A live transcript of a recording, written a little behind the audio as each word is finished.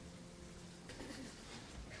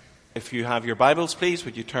If you have your Bibles, please,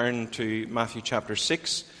 would you turn to Matthew chapter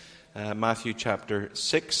 6? Matthew chapter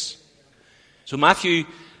 6. So Matthew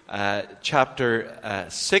chapter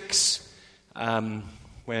 6,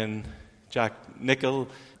 when Jack Nicol,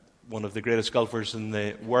 one of the greatest golfers in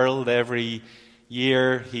the world, every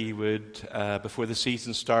year he would, before the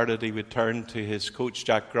season started, he would turn to his coach,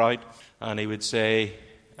 Jack Grout, and he would say,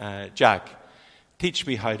 Jack, teach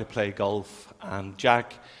me how to play golf. And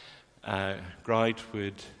Jack Grout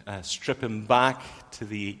would strip him back to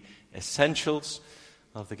the essentials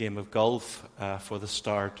of the game of golf for the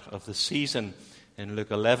start of the season. In Luke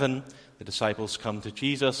 11, the disciples come to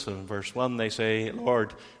Jesus, and in verse 1 they say,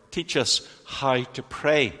 Lord, teach us how to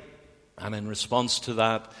pray. And in response to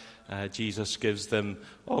that, Jesus gives them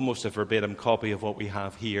almost a verbatim copy of what we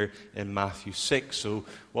have here in Matthew 6. So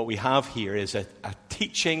what we have here is a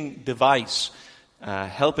teaching device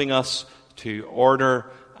helping us to order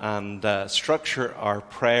and structure our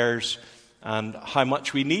prayers, and how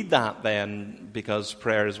much we need that then, because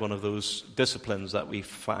prayer is one of those disciplines that we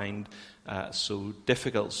find so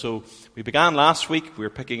difficult. So we began last week, we're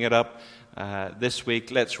picking it up this week.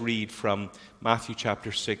 Let's read from Matthew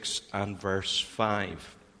chapter 6 and verse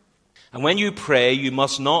 5. And when you pray, you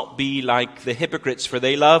must not be like the hypocrites, for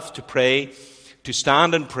they love to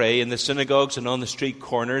stand and pray in the synagogues and on the street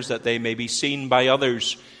corners, that they may be seen by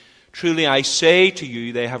others. Truly I say to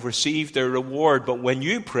you, they have received their reward. But when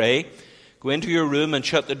you pray, go into your room and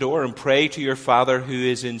shut the door and pray to your Father who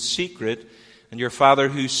is in secret, and your Father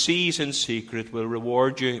who sees in secret will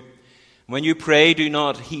reward you. When you pray, do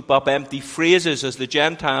not heap up empty phrases as the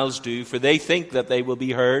Gentiles do, for they think that they will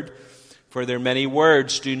be heard for their many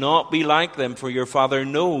words. Do not be like them, for your Father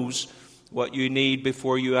knows what you need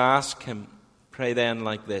before you ask him. Pray then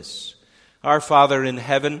like this. Our Father in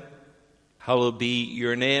heaven, hallowed be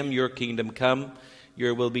your name, your kingdom come,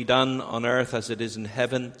 your will be done on earth as it is in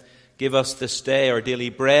heaven. Give us this day our daily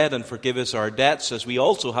bread, and forgive us our debts as we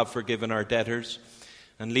also have forgiven our debtors.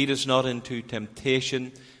 And lead us not into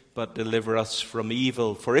temptation, but deliver us from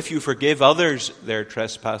evil. For if you forgive others their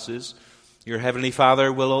trespasses, your heavenly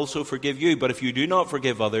Father will also forgive you. But if you do not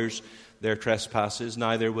forgive others their trespasses,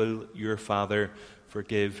 neither will your Father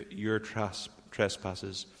forgive your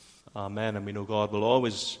trespasses. Amen. And we know God will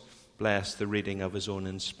always bless the reading of his own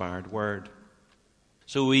inspired word.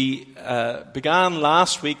 So we began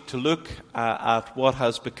last week to look at what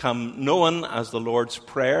has become known as the Lord's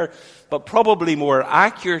Prayer, but probably more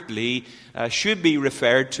accurately should be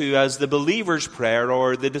referred to as the believer's prayer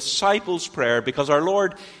or the disciples' prayer, because our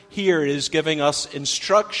Lord here is giving us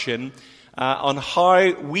instruction on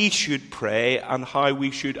how we should pray and how we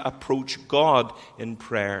should approach God in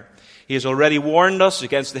prayer. He has already warned us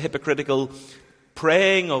against the hypocritical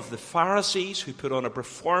praying of the Pharisees, who put on a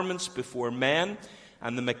performance before men,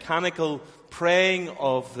 and the mechanical praying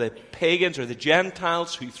of the pagans or the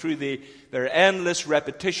Gentiles, who through their endless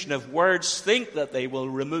repetition of words think that they will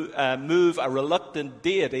move a reluctant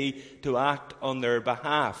deity to act on their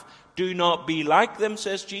behalf. Do not be like them,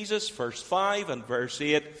 says Jesus, verse 5 and verse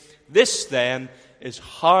 8. This then is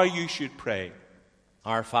how you should pray.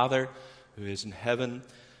 Our Father who is in heaven,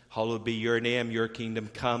 hallowed be your name, your kingdom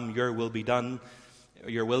come, your will be done.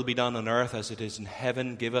 Your will be done on earth as it is in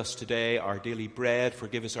heaven. Give us today our daily bread.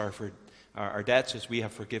 Forgive us our debts as we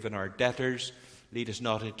have forgiven our debtors. Lead us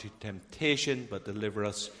not into temptation, but deliver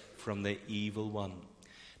us from the evil one.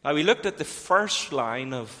 Now, we looked at the first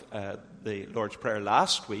line of the Lord's Prayer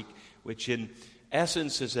last week, which in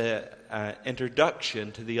essence is an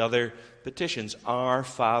introduction to the other petitions. Our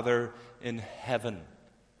Father in heaven.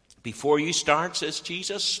 Before you start, says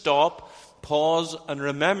Jesus, stop, pause, and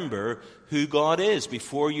remember who God is.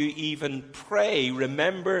 Before you even pray,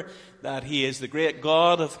 remember that he is the great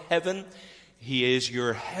God of heaven. He is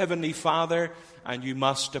your heavenly Father, and you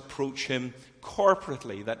must approach him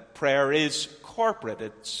corporately. That prayer is corporate.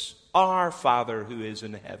 It's our Father who is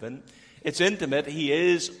in heaven. It's intimate. He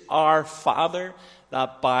is our Father,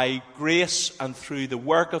 that by grace and through the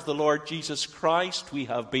work of the Lord Jesus Christ, we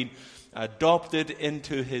have been adopted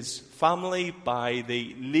into his family by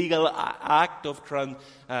the legal act of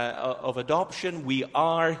adoption. We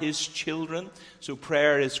are his children. So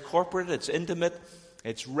prayer is corporate, it's intimate,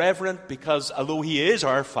 it's reverent, because although he is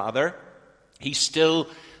our Father, he's still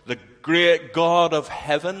the great God of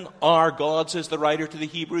heaven. Our God, says the writer to the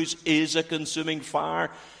Hebrews, is a consuming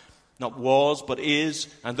fire. Not was, but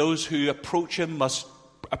is. And those who approach him must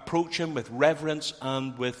approach him with reverence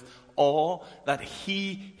and with awe, that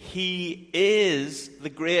he is the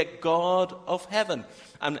great God of heaven.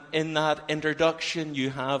 And in that introduction you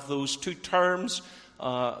have those two terms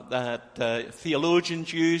that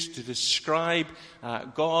theologians use to describe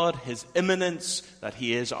God, his immanence, that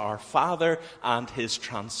he is our Father, and his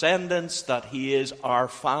transcendence, that he is our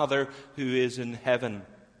Father who is in heaven.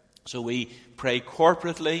 So we pray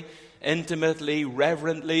corporately, intimately,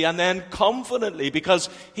 reverently, and then confidently, because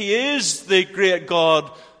he is the great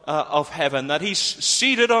God of heaven, that he's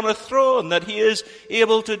seated on a throne, that he is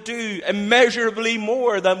able to do immeasurably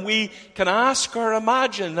more than we can ask or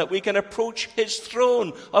imagine, that we can approach his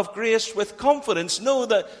throne of grace with confidence,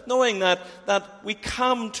 knowing that we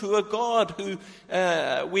come to a God who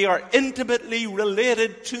we are intimately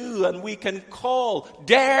related to, and we can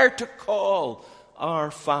dare to call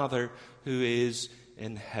our Father who is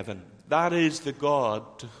in heaven. That is the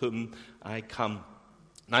God to whom I come.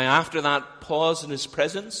 Now, after that pause in his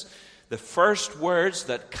presence, the first words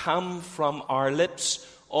that come from our lips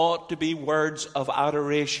ought to be words of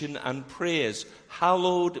adoration and praise.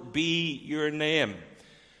 Hallowed be your name.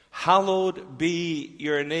 Hallowed be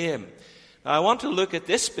your name. Now, I want to look at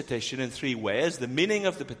this petition in three ways: the meaning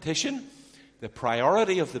of the petition, the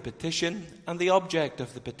priority of the petition, and the object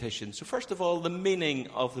of the petition. So first of all, the meaning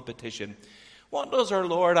of the petition. What does our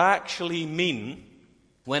Lord actually mean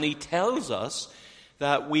when he tells us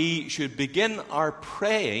that we should begin our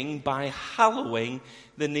praying by hallowing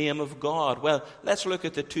the name of God? Well, let's look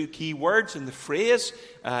at the two key words in the phrase,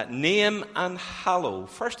 name and hallow.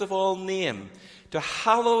 First of all, name. To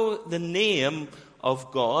hallow the name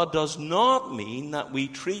of God does not mean that we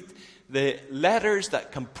treat the letters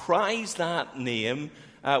that comprise that name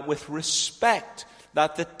with respect,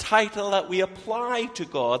 that the title that we apply to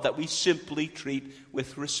God, that we simply treat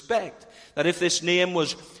with respect. That if this name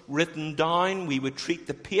was written down, we would treat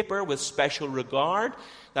the paper with special regard,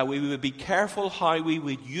 that we would be careful how we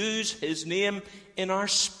would use his name in our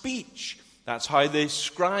speech. That's how the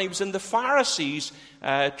scribes and the Pharisees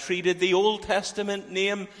treated the Old Testament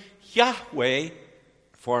name Yahweh,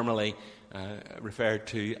 formerly referred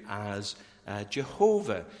to as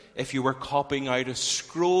Jehovah. If you were copying out a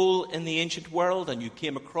scroll in the ancient world and you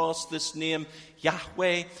came across this name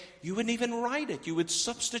Yahweh, you wouldn't even write it. You would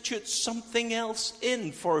substitute something else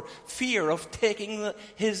in for fear of taking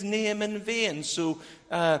his name in vain. So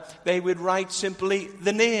they would write simply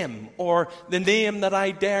the name, or the name that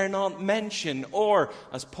I dare not mention, or,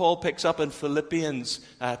 as Paul picks up in Philippians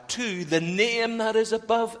 2, the name that is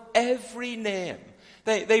above every name.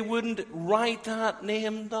 They wouldn't write that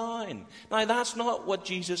name down. Now, that's not what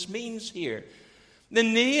Jesus means here. The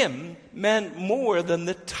name meant more than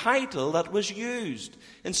the title that was used.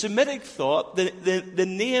 In Semitic thought, the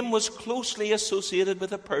name was closely associated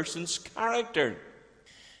with a person's character.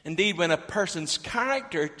 Indeed, when a person's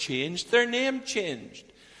character changed, their name changed.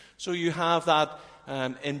 So you have that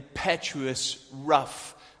impetuous,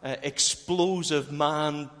 rough, explosive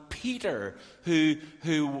man, Peter, who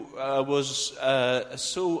was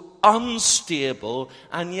so unstable,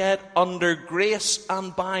 and yet under grace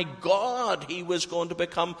and by God he was going to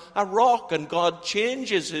become a rock, and God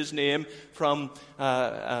changes his name from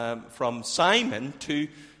Simon to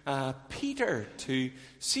Peter, to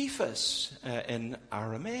Cephas in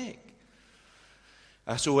Aramaic.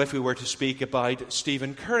 So if we were to speak about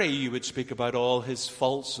Stephen Curry, you would speak about all his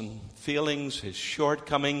faults and failings, his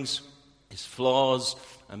shortcomings, his flaws,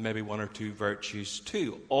 and maybe one or two virtues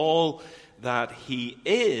too. All that he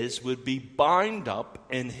is would be bound up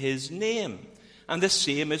in his name. And the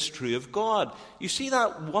same is true of God. You see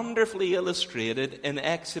that wonderfully illustrated in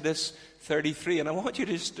Exodus 33. And I want you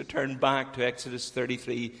just to turn back to Exodus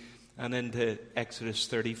 33 and into Exodus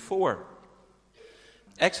 34.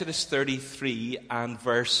 Exodus 33 and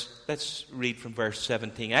let's read from verse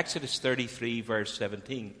 17. Exodus 33, verse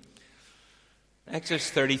 17.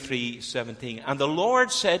 Exodus 33:17. And the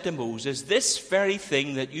Lord said to Moses, this very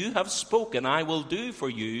thing that you have spoken I will do for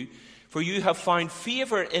you have found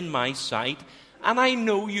favor in my sight, and I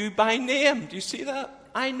know you by name. Do you see that?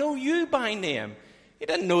 I know you by name. He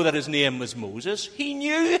didn't know that his name was Moses. He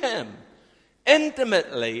knew him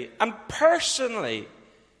intimately and personally.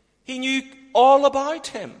 He knew all about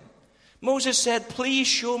him. Moses said, please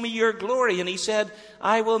show me your glory. And he said,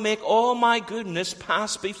 I will make all my goodness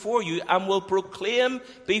pass before you and will proclaim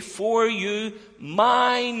before you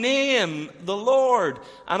my name, the Lord.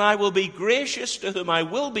 And I will be gracious to whom I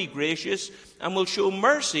will be gracious and will show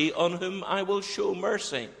mercy on whom I will show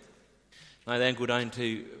mercy. Now then go down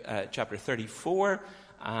to chapter 34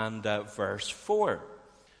 and verse 4.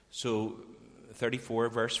 So 34,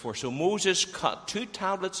 verse 4. So Moses cut 2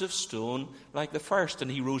 tablets of stone like the first, and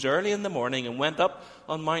he rose early in the morning and went up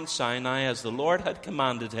on Mount Sinai as the Lord had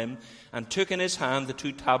commanded him, and took in his hand the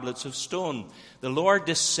 2 tablets of stone. The Lord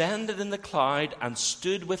descended in the cloud and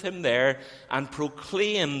stood with him there and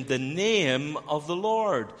proclaimed the name of the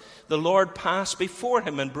Lord. The Lord passed before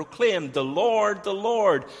him and proclaimed, the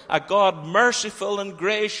Lord, a God merciful and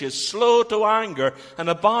gracious, slow to anger, and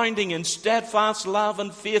abounding in steadfast love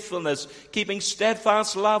and faithfulness, keeping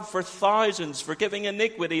steadfast love for thousands, forgiving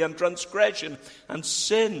iniquity and transgression and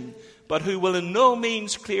sin, but who will in no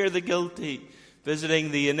means clear the guilty,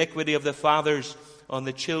 visiting the iniquity of the fathers on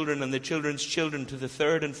the children and the children's children to the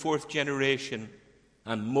 3rd and 4th generation.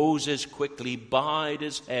 And Moses quickly bowed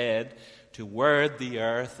his head toward the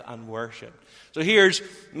earth and worshipped. So here's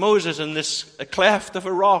Moses in this cleft of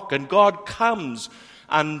a rock, and God comes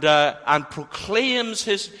and proclaims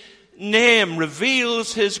his name,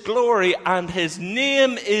 reveals his glory, and his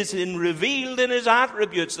name is revealed in his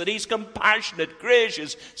attributes, that he's compassionate,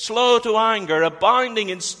 gracious, slow to anger, abounding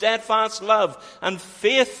in steadfast love and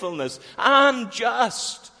faithfulness, and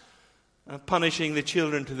just, punishing the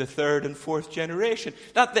children to the 3rd and 4th generation.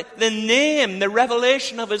 That the name, the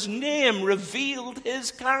revelation of his name revealed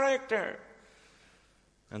his character.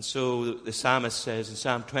 And so the psalmist says in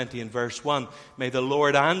Psalm 20 and verse 1, may the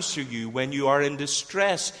Lord answer you when you are in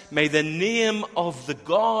distress. May the name of the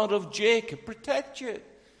God of Jacob protect you.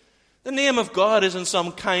 The name of God isn't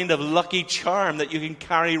some kind of lucky charm that you can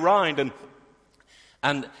carry around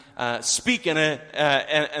and speak in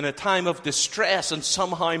a time of distress, and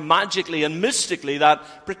somehow magically and mystically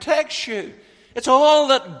that protects you. It's all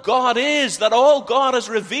that God is, that all God has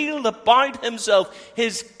revealed about himself,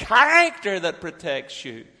 his character that protects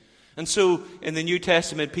you. And so in the New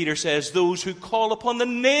Testament, Peter says, those who call upon the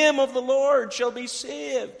name of the Lord shall be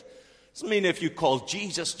saved. Doesn't mean if you call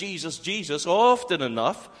Jesus, Jesus, Jesus often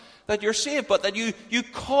enough that you're saved, but that you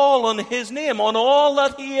call on his name, on all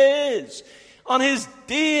that he is, on his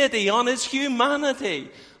deity, on his humanity,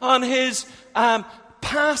 on his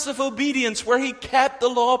passive obedience where he kept the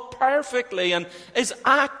law perfectly, and his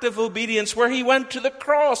active obedience where he went to the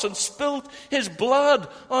cross and spilt his blood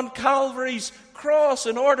on Calvary's cross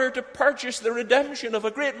in order to purchase the redemption of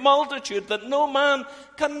a great multitude that no man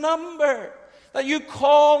can number. That you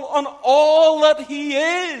call on all that he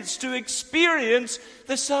is to experience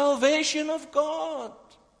the salvation of God.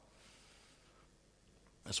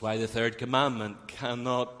 That's why the 3rd commandment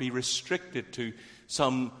cannot be restricted to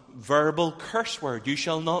some verbal curse word. You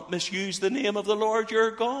shall not misuse the name of the Lord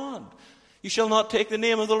your God. You shall not take the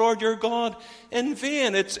name of the Lord your God in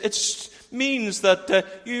vain. It means that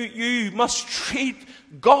you must treat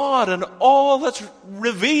God and all that's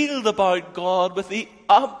revealed about God with the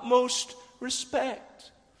utmost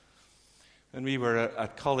respect. When we were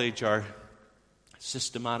at college, our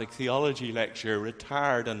systematic theology lecturer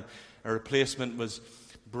retired, and a replacement was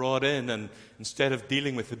brought in, and instead of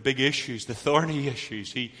dealing with the big issues, the thorny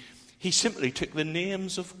issues, he simply took the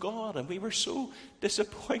names of God, and we were so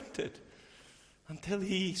disappointed until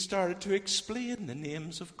he started to explain the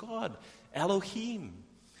names of God. Elohim,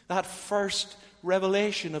 that first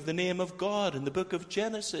revelation of the name of God in the book of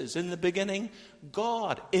Genesis, in the beginning,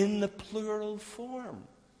 God, in the plural form.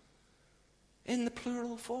 In the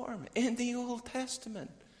plural form, in the Old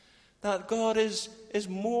Testament. That God is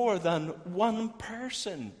more than one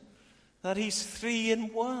person. That he's 3 in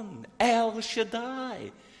 1. El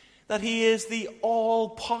Shaddai. That he is the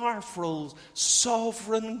all-powerful,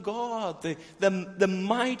 sovereign God. The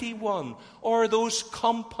mighty one. Or those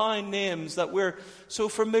compound names that we're so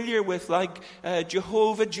familiar with, like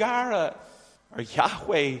Jehovah Jireh. Or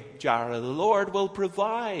Yahweh Jireh. The Lord will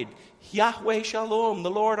provide. Yahweh Shalom. The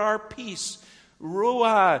Lord our peace.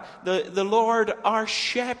 Roah, the Lord our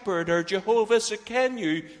shepherd, or Jehovah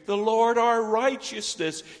Sekenu, the Lord our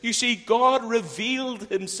righteousness. You see, God revealed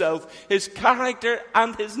himself, his character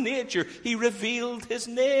and his nature. He revealed his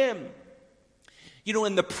name. You know,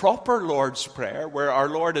 in the proper Lord's Prayer, where our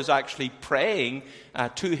Lord is actually praying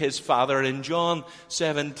to his Father in John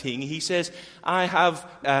 17, he says, I have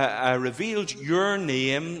revealed your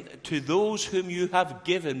name to those whom you have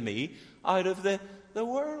given me out of the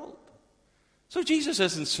world. So Jesus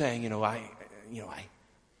isn't saying, I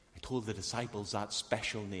told the disciples that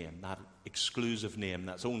special name, that exclusive name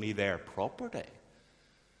that's only their property.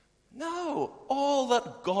 No, all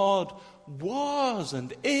that God was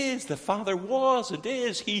and is, the Father was and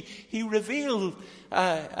is, he revealed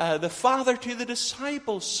the Father to the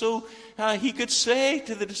disciples, so he could say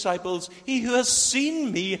to the disciples, he who has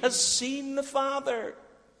seen me has seen the Father.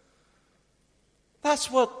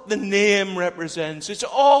 That's what the name represents. It's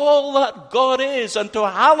all that God is. And to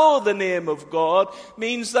hallow the name of God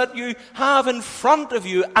means that you have in front of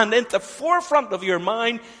you and in the forefront of your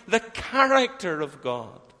mind the character of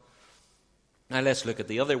God. Now let's look at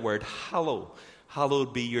the other word, hallow.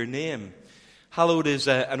 Hallowed be your name. Hallowed is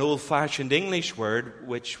an old-fashioned English word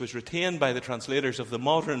which was retained by the translators of the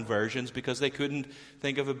modern versions because they couldn't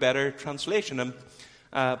think of a better translation. And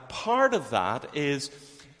part of that is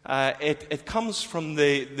it comes from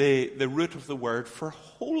the root of the word for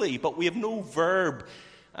holy, but we have no verb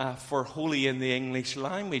for holy in the English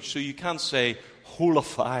language, so you can't say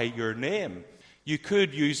holify your name. You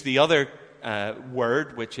could use the other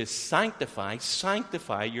word, which is sanctify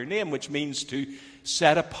your name, which means to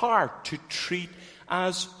set apart, to treat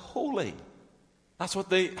as holy. That's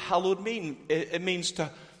what the hallowed mean. It means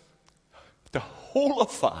to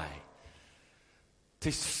holify,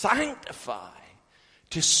 to sanctify,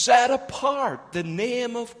 to set apart the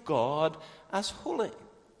name of God as holy.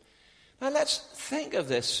 Now let's think of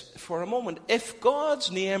this for a moment. If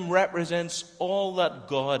God's name represents all that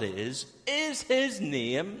God is his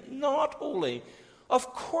name not holy?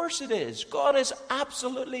 Of course it is. God is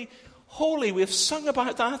absolutely holy. We've sung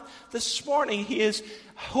about that this morning. He is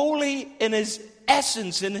holy in his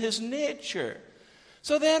essence, in his nature.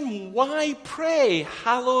 So then why pray,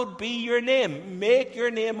 hallowed be your name, make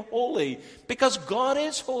your name holy? Because God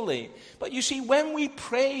is holy. But you see, when we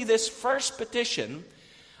pray this first petition,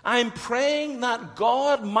 I'm praying that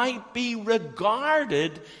God might be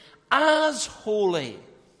regarded as holy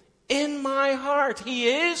in my heart. He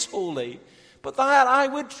is holy. But that I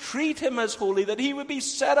would treat him as holy, that he would be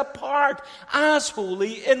set apart as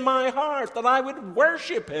holy in my heart, that I would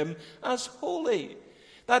worship him as holy,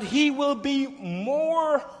 that he will be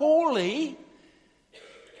more holy,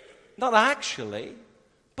 not actually,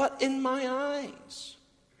 but in my eyes.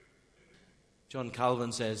 John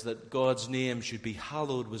Calvin says that God's name should be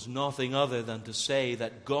hallowed was nothing other than to say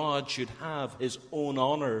that God should have his own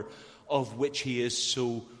honor of which he is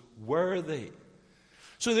so worthy.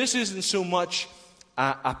 So this isn't so much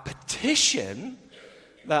a petition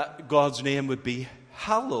that God's name would be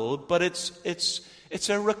hallowed, but it's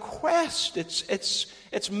a request.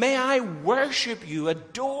 It's may I worship you,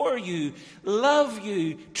 adore you, love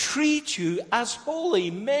you, treat you as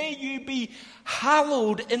holy. May you be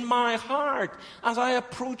hallowed in my heart as I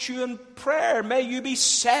approach you in prayer. May you be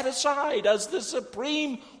set aside as the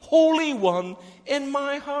supreme holy one in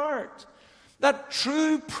my heart. That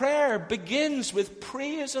true prayer begins with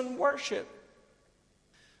praise and worship.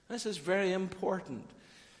 This is very important.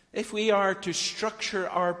 If we are to structure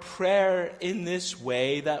our prayer in this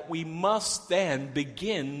way, that we must then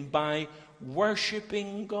begin by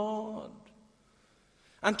worshiping God.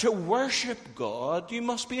 And to worship God, you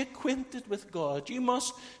must be acquainted with God. You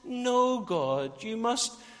must know God. You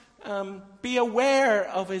must be aware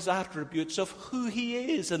of his attributes, of who he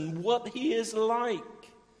is and what he is like.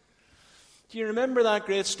 Do you remember that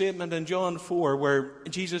great statement in John 4 where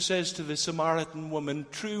Jesus says to the Samaritan woman,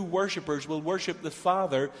 true worshippers will worship the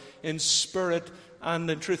Father in spirit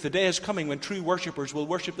and in truth. The day is coming when true worshippers will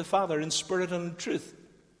worship the Father in spirit and in truth.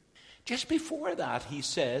 Just before that, he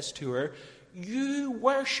says to her, you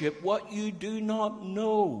worship what you do not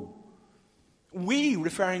know. We,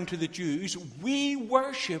 referring to the Jews, we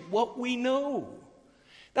worship what we know.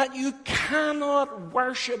 That you cannot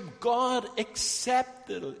worship God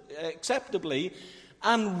acceptably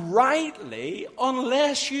and rightly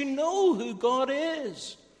unless you know who God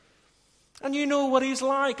is. And you know what he's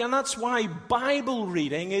like. And that's why Bible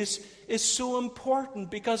reading is so important,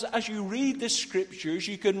 because as you read the scriptures,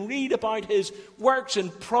 you can read about his works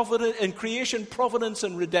in creation, providence,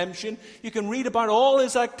 and redemption. You can read about all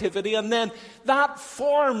his activity, and then that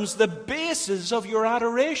forms the basis of your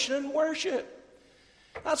adoration and worship.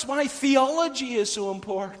 That's why theology is so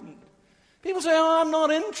important. People say, oh, I'm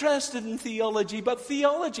not interested in theology. But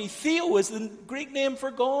theology, theo is the Greek name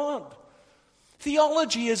for God.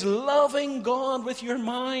 Theology is loving God with your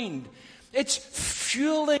mind. It's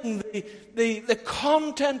fueling the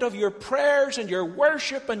content of your prayers and your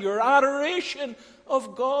worship and your adoration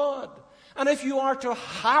of God. And if you are to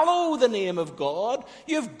hallow the name of God,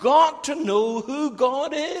 you've got to know who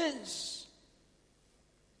God is.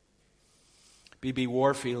 B.B.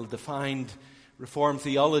 Warfield defined Reformed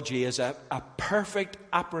theology as a perfect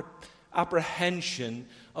apprehension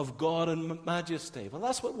of God in majesty. Well,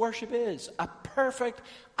 that's what worship is. A perfect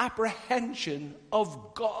apprehension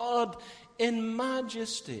of God in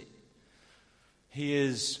majesty. He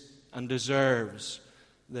is and deserves,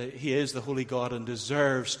 he is the holy God and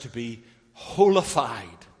deserves to be holified,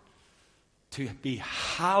 to be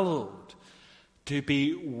hallowed, to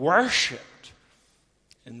be worshipped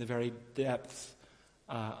in the very depth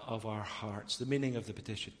of our hearts. The meaning of the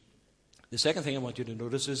petition. The second thing I want you to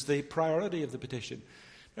notice is the priority of the petition.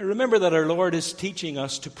 Now remember that our Lord is teaching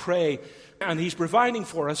us to pray, and He's providing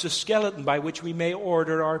for us a skeleton by which we may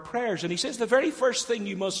order our prayers. And He says the very first thing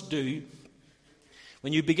you must do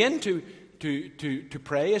when you begin to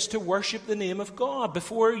pray is to worship the name of God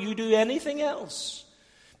before you do anything else.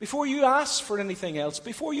 Before you ask for anything else,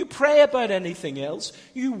 before you pray about anything else,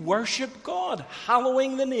 you worship God.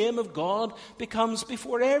 Hallowing the name of God becomes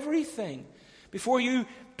before everything. Before you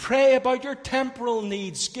pray about your temporal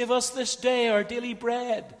needs, give us this day our daily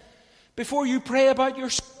bread. Before you pray about your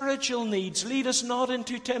spiritual needs, lead us not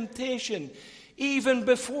into temptation. Even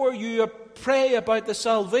before you pray about the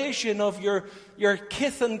salvation of your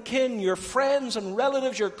kith and kin, your friends and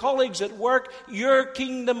relatives, your colleagues at work, your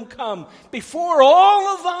kingdom come. Before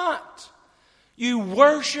all of that, you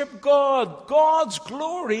worship God. God's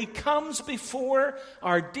glory comes before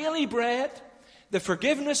our daily bread, the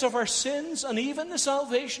forgiveness of our sins, and even the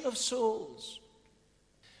salvation of souls.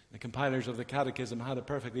 The compilers of the Catechism had it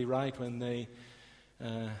perfectly right when they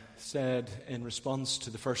said in response to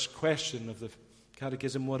the first question of the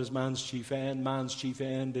Catechism, what is man's chief end? Man's chief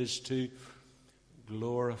end is to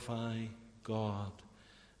glorify God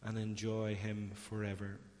and enjoy Him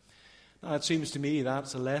forever. Now, it seems to me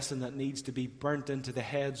that's a lesson that needs to be burnt into the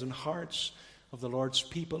heads and hearts of the Lord's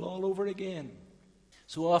people all over again.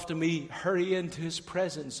 So often we hurry into His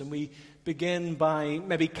presence and we begin by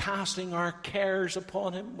maybe casting our cares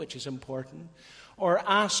upon Him, which is important, or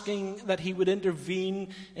asking that He would intervene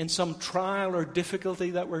in some trial or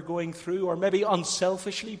difficulty that we're going through, or maybe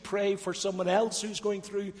unselfishly pray for someone else who's going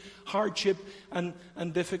through hardship and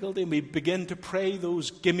difficulty. And we begin to pray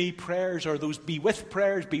those gimme prayers or those be with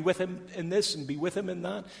prayers, be with Him in this and be with Him in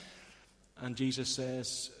that. And Jesus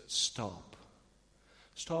says, stop.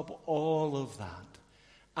 Stop all of that.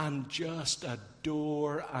 And just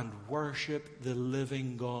adore and worship the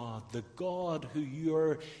living God, the God who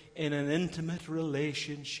you're in an intimate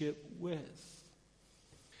relationship with.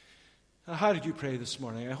 Now, how did you pray this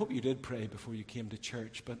morning? I hope you did pray before you came to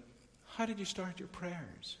church, but how did you start your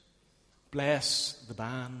prayers? Bless the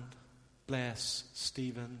band. Bless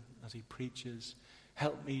Stephen as he preaches.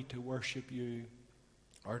 Help me to worship you.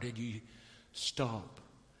 Or did you stop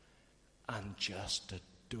and just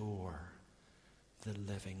adore the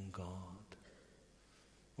living God?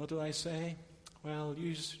 What do I say? Well,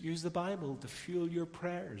 use the Bible to fuel your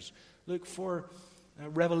prayers. Look for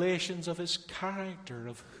revelations of His character,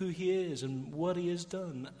 of who He is and what He has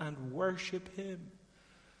done, and worship Him.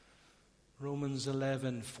 Romans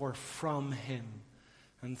 11, for from Him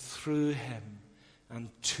and through Him and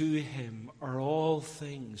to Him are all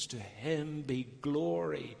things. To Him be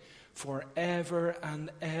glory forever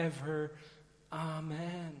and ever.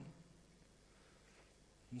 Amen.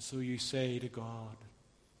 And so you say to God,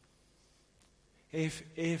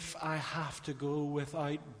 if I have to go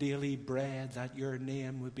without daily bread, that your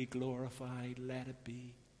name would be glorified, let it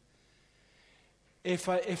be. If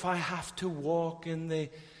I have to walk in the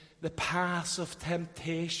paths of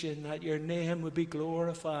temptation, that your name would be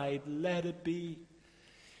glorified, let it be.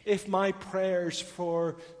 If my prayers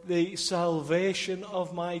for the salvation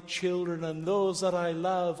of my children and those that I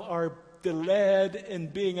love are delayed in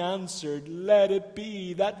being answered, let it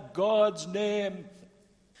be that God's name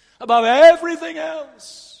above everything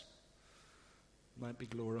else might be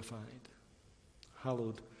glorified.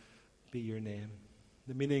 Hallowed be your name.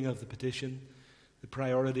 The meaning of the petition, the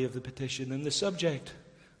priority of the petition, and the subject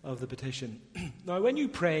of the petition. Now, when you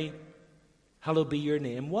pray, hallowed be your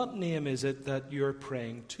name, what name is it that you're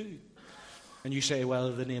praying to? And you say,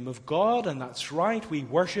 well, the name of God, and that's right, we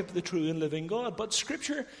worship the true and living God. But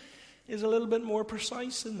Scripture is a little bit more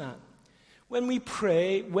precise than that. When we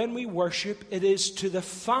pray, when we worship, it is to the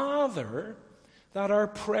Father that our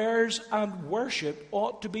prayers and worship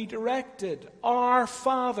ought to be directed. Our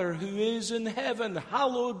Father who is in heaven,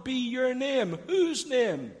 hallowed be your name. Whose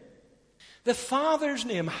name? The Father's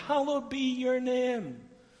name. Hallowed be your name.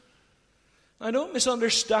 Now, don't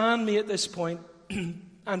misunderstand me at this point,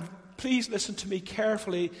 and please listen to me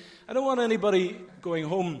carefully. I don't want anybody going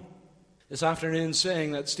home this afternoon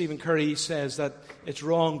saying that Stephen Curry says that it's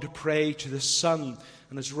wrong to pray to the Son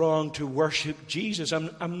and it's wrong to worship Jesus.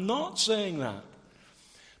 I'm not saying that.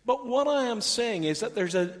 But what I am saying is that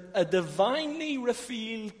there's a divinely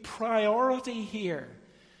revealed priority here.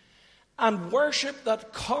 And worship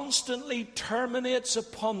that constantly terminates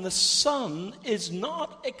upon the Son is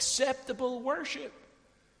not acceptable worship.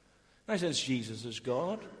 Now, since Jesus is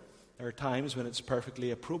God, there are times when it's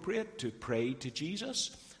perfectly appropriate to pray to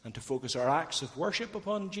Jesus and to focus our acts of worship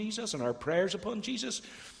upon Jesus and our prayers upon Jesus.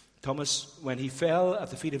 Thomas, when he fell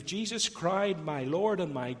at the feet of Jesus, cried, "My Lord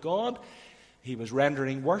and my God." He was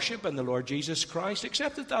rendering worship, and the Lord Jesus Christ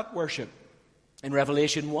accepted that worship. In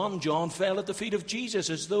Revelation 1, John fell at the feet of Jesus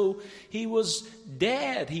as though he was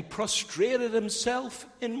dead. He prostrated himself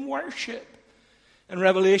in worship. In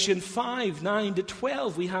Revelation 5, 9 to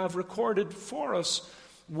 12, we have recorded for us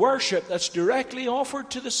worship that's directly offered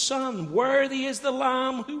to the Son. Worthy is the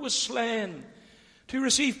Lamb who was slain to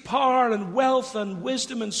receive power and wealth and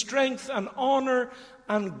wisdom and strength and honor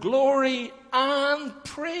and glory and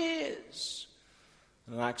praise.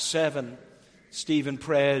 In Acts 7, Stephen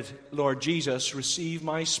prayed, "Lord Jesus, receive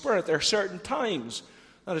my spirit." There are certain times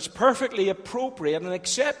that it's perfectly appropriate and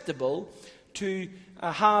acceptable to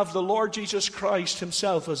have the Lord Jesus Christ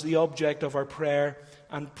himself as the object of our prayer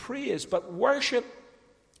and praise. But worship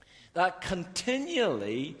that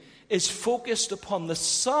continually is focused upon the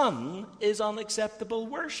Son is unacceptable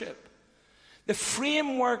worship. The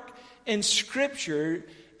framework in Scripture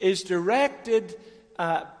is directed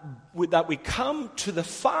that we come to the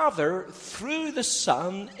Father through the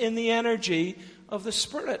Son in the energy of the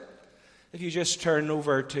Spirit. If you just turn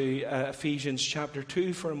over to Ephesians chapter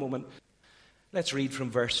 2 for a moment, let's read from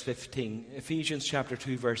verse 15. Ephesians chapter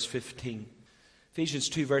 2, verse 15. Ephesians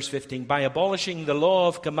 2, verse 15. "By abolishing the law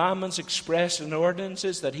of commandments expressed in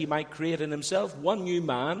ordinances, that he might create in himself one new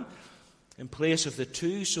man in place of the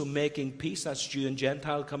two, so making peace," that's Jew and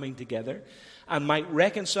Gentile coming together, "and might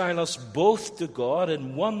reconcile us both to God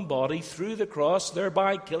in one body through the cross,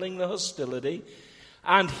 thereby killing the hostility.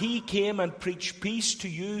 And he came and preached peace to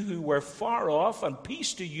you who were far off, and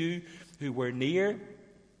peace to you who were near.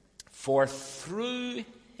 For through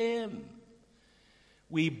him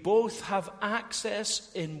we both have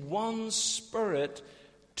access in one Spirit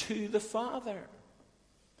to the Father."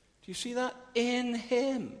 Do you see that? In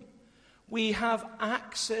him we have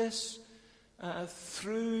access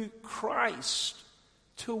through Christ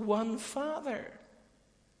to one Father.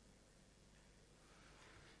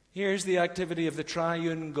 Here's the activity of the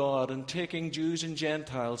triune God in taking Jews and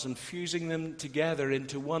Gentiles and fusing them together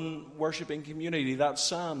into one worshiping community. That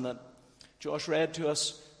psalm that Josh read to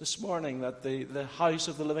us this morning, that the house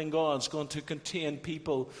of the living God is going to contain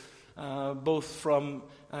people both from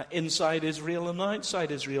inside Israel and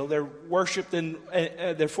outside Israel. They're worshipped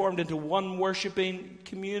they're formed into one worshiping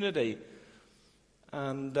community,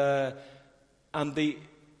 and the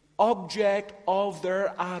object of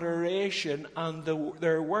their adoration and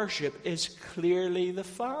their worship is clearly the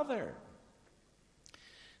Father.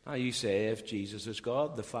 Now you say, if Jesus is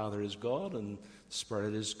God, the Father is God, and the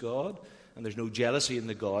Spirit is God, and there's no jealousy in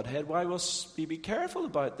the Godhead, why must we be careful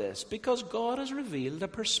about this? Because God has revealed a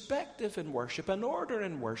perspective in worship, an order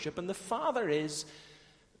in worship, and the Father is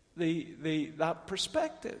that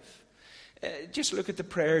perspective. Just look at the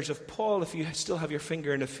prayers of Paul. If you still have your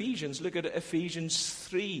finger in Ephesians, look at Ephesians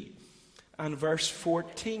 3 and verse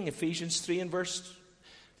 14. Ephesians 3 and verse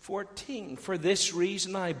 14. "For this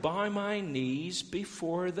reason I bow my knees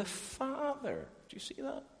before the Father." Do you see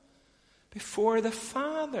that? Before the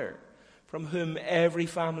Father, from whom every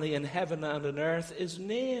family in heaven and on earth is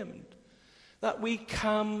named. That we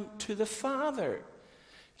come to the Father.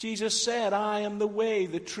 Jesus said, "I am the way,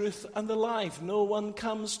 the truth, and the life. No one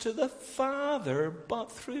comes to the Father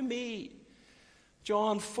but through me."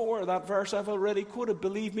 John 4, that verse I've already quoted.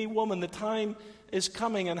 "Believe me, woman, the time is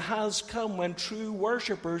coming and has come when true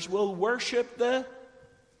worshippers will worship the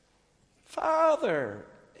Father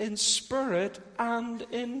in spirit and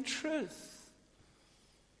in truth."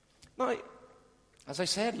 Now, as I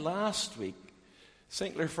said last week,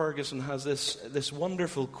 St. Clair Ferguson has this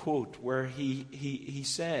wonderful quote where he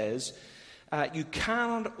says, "You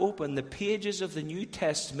cannot open the pages of the New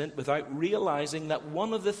Testament without realizing that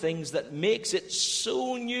one of the things that makes it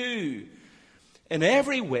so new in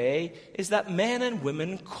every way is that men and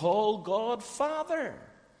women call God Father."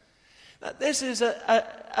 That this is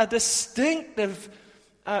a distinctive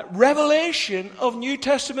revelation of New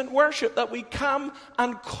Testament worship, that we come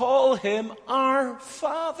and call him our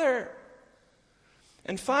Father.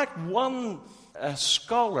 In fact, one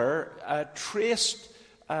scholar traced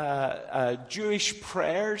Jewish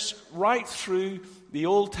prayers right through the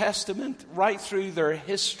Old Testament, right through their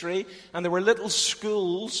history, and there were little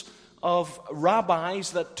schools of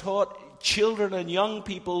rabbis that taught children and young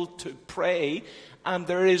people to pray, and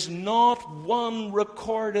there is not one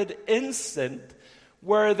recorded instant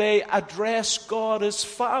where they address God as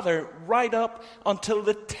Father right up until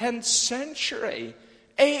the 10th century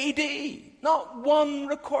AD. Not one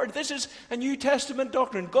record. This is a New Testament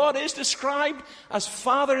doctrine. God is described as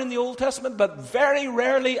Father in the Old Testament, but very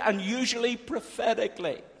rarely and usually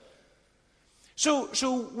prophetically.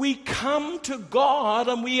 So we come to God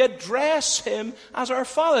and we address him as our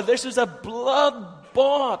Father. This is a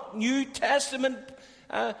blood-bought New Testament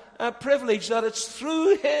privilege, that it's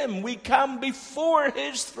through him we come before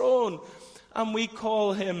his throne and we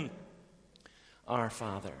call him our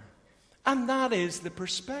Father. And that is the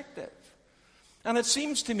perspective. And it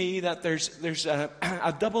seems to me that there's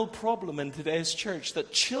a double problem in today's church,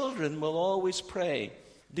 that children will always pray,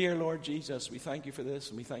 "Dear Lord Jesus, we thank you for this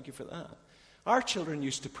and we thank you for that." Our children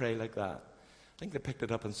used to pray like that. I think they picked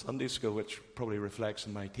it up in Sunday school, which probably reflects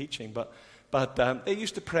in my teaching. But they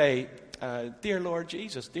used to pray, "Dear Lord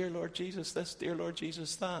Jesus, dear Lord Jesus this, dear Lord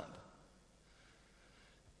Jesus that."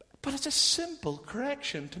 But it's a simple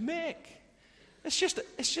correction to make. It's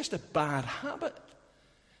just a bad habit,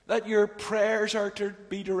 that your prayers are to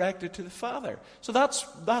be directed to the Father. So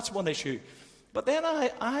that's one issue. But then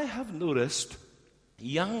I have noticed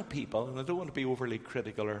young people, and I don't want to be overly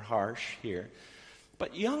critical or harsh here,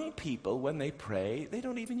 but young people, when they pray, they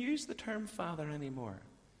don't even use the term Father anymore.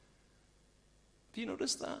 Do you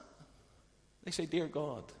notice that? They say, "Dear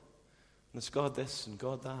God," and it's God this and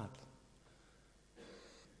God that.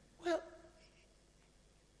 Well,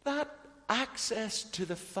 that access to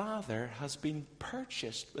the Father has been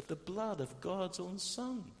purchased with the blood of God's own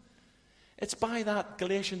Son. It's by that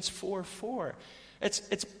Galatians 4:4.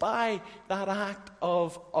 It's by that act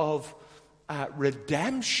of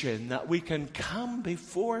redemption that we can come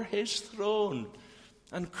before his throne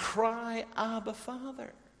and cry, "Abba,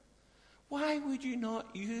 Father." Why would you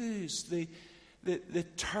not use the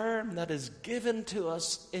term that is given to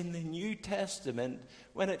us in the New Testament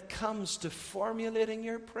when it comes to formulating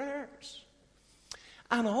your prayers?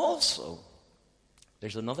 And also,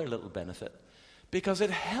 there's another little benefit, because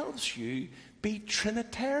it helps you be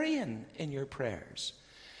Trinitarian in your prayers.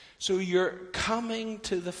 So you're coming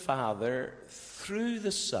to the Father through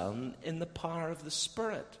the Son in the power of the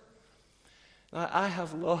Spirit. Now, I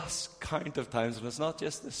have lost count of times, and it's not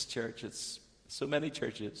just this church, it's so many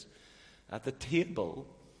churches, at the table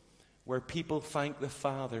where people thank the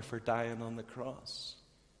Father for dying on the cross.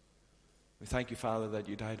 We thank you, Father, that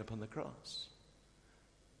you died upon the cross.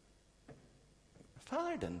 The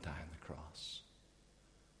Father didn't die on the cross.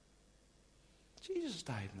 Jesus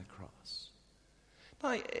died on the cross.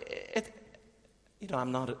 Now,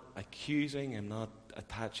 I'm not accusing, I'm not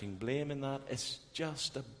attaching blame in that. It's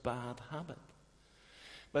just a bad habit.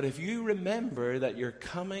 But if you remember that you're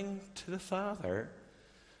coming to the Father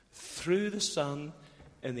through the Son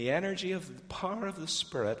in the energy of the power of the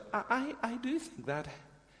Spirit, I do think that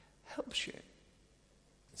helps you.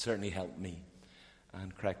 It certainly helped me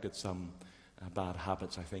and corrected some bad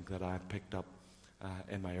habits, I think, that I picked up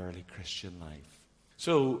in my early Christian life.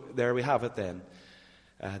 So there we have it then.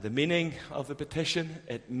 The meaning of the petition,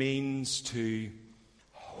 it means to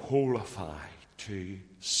holify, to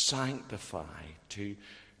sanctify, to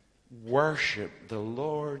worship the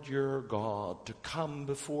Lord your God, to come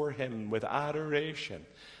before him with adoration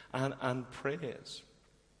and praise.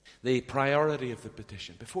 The priority of the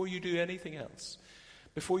petition, before you do anything else,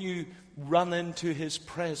 before you run into his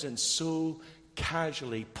presence so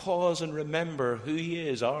casually, pause and remember who he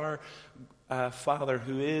is, our Father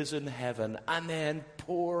who is in heaven, and then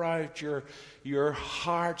pour out your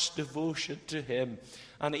heart's devotion to him.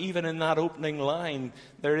 And even in that opening line,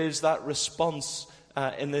 there is that response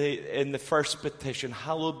in the first petition,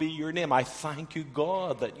 "Hallowed be your name." I thank you,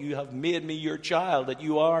 God, that you have made me your child, that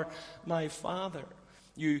you are my Father.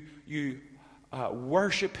 You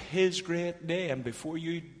worship his great name before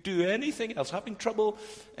you do anything else. Having trouble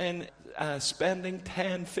in spending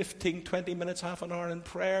 10, 15, 20 minutes, half an hour in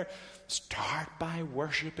prayer, start by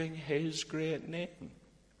worshiping his great name.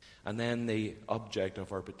 And then the object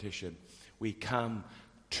of our petition, we come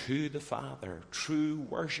to the Father. True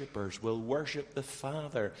worshippers will worship the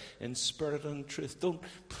Father in spirit and truth.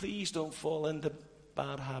 Please don't fall into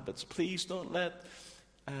bad habits. Please don't let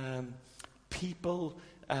people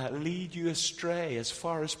lead you astray as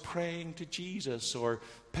far as praying to Jesus or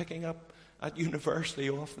picking up at university.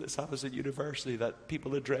 Often this happens at university, that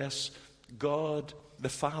people address God, the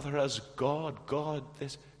Father, as God. God,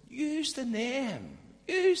 this. Use the name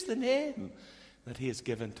that he has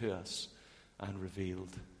given to us and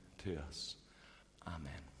revealed to us.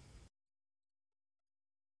 Amen.